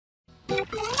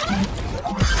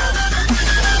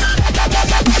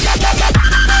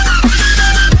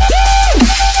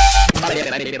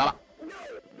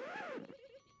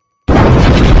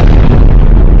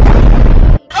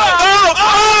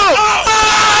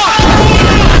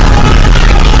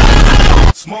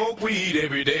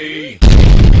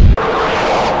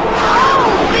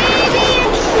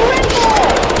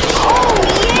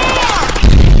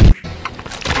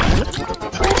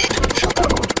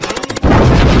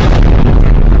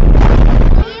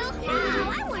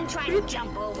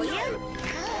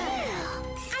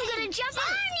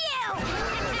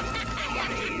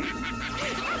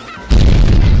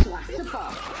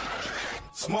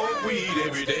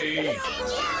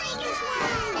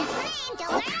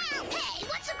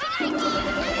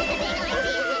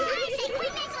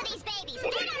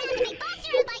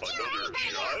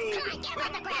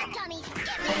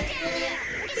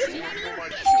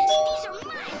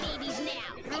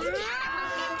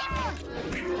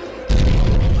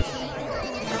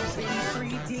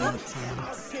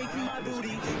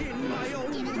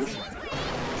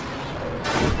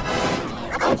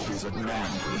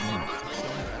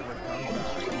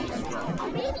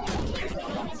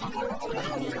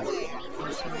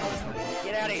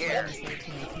Get out of here.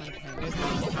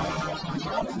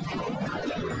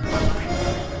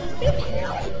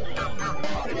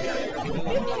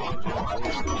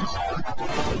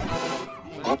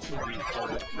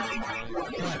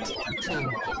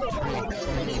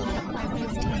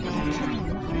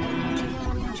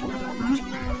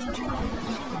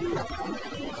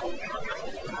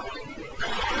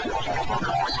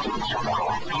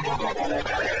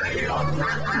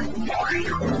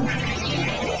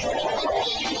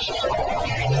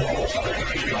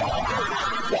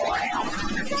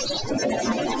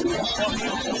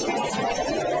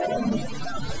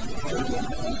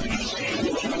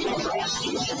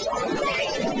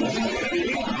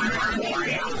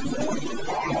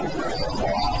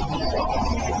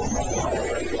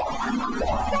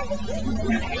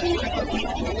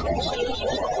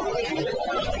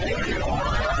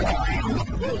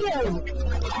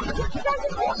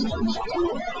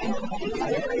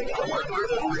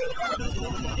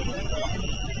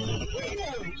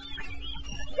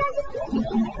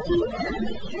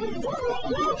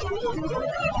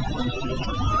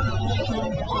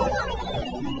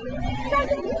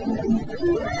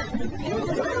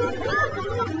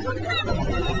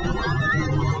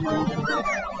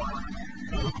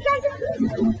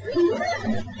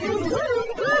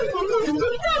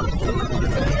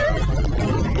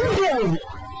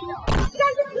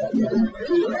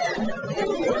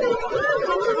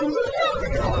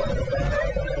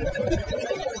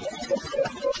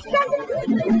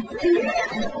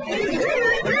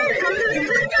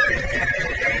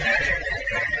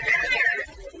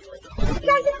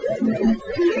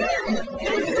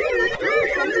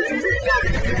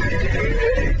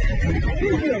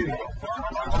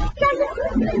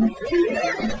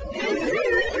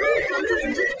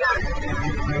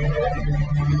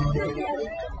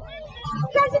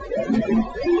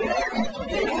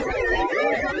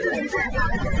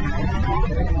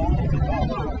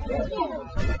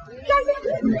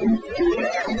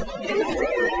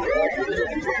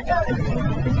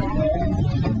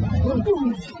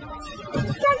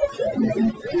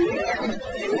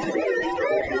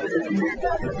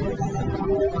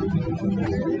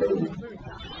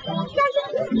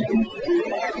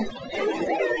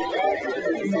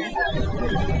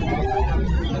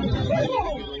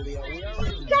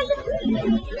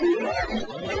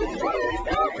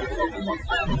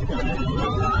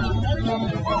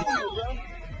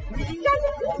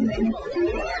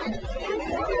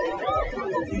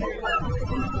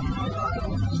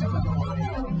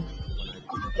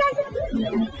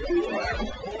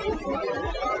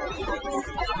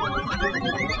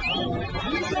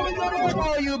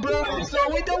 You, bro. So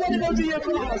we don't want to go to your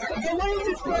class. So why is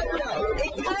this background?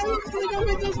 It can't sit up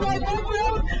with this my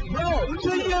background? Bro,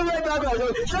 so you're right background.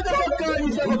 So shut the fuck up,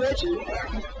 you son of a bitch.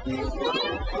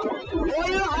 Oh,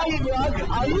 you hiding, bro.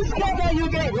 Are you scared that you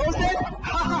get roasted?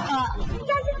 Ha ha ha.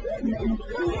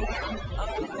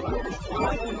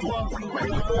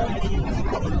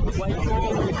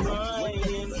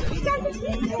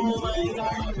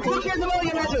 Who cares about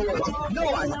your magic words? No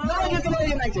one. No one cares about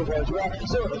your magic words, bro.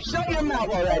 So shut your mouth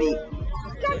already.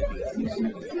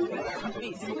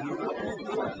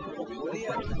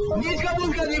 Miska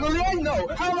Muska Nicolai? No.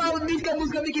 How about Miska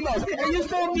Muska Mickey Mouse? And you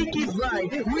saw Mickey's line.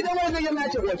 We don't want to know your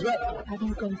magic words, bro. Have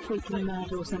you gone freaking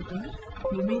mad or something?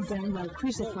 You made them while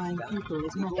crucifying people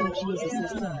is mocking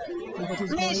Jesus' death.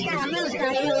 Miska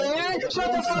Muska here.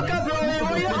 Shut the fuck up, bro. Why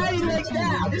are you hiding like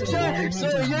that? So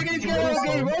you're gonna get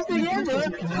roasted again, bro?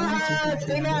 Haha,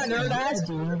 stay mad, no, that's...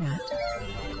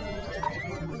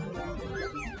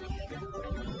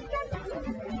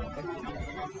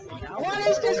 What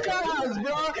is this clubhouse,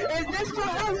 bro? Is this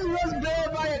clubhouse was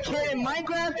built by a kid in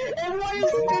Minecraft? And what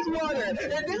is this water?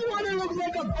 And this water looks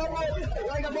like a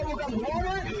bubble gum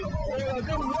water, or a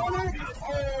gum water,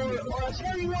 or a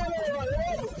cherry water, or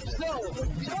whatever. So,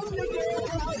 just make your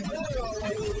clubhouse better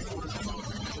already.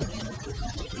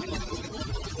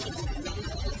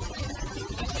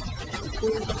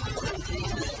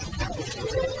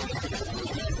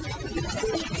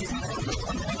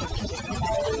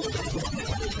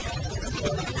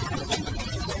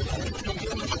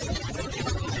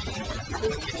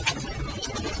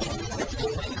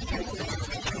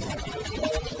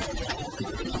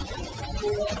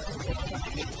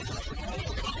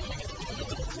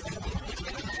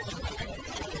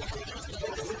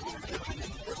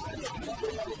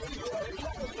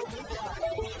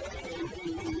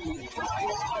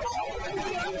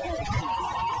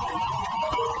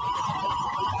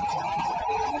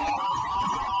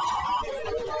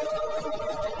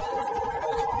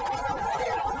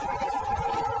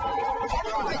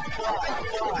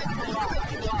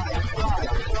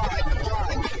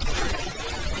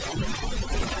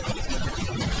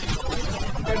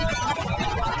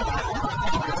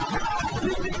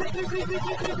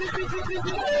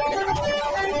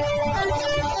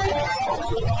 My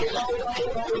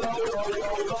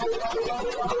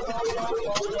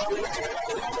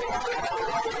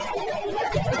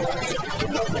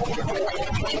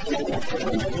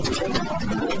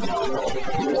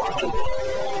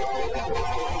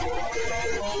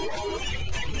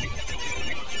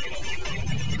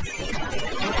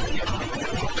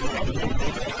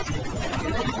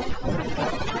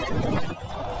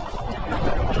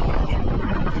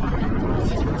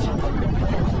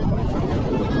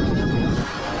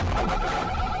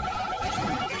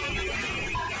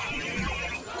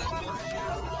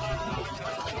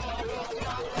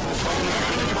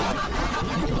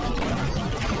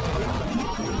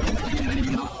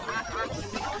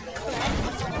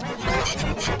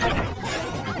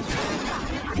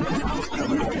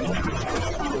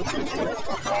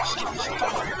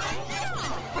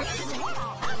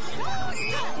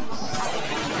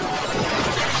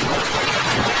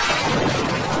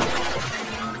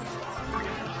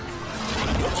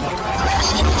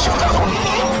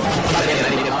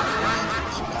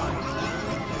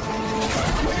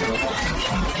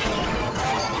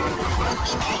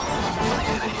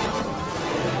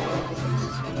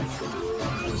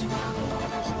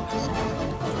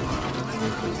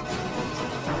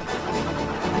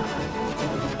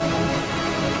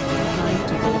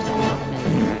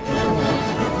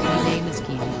name is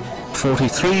Kyoobur.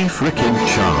 43 frickin'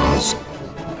 chars.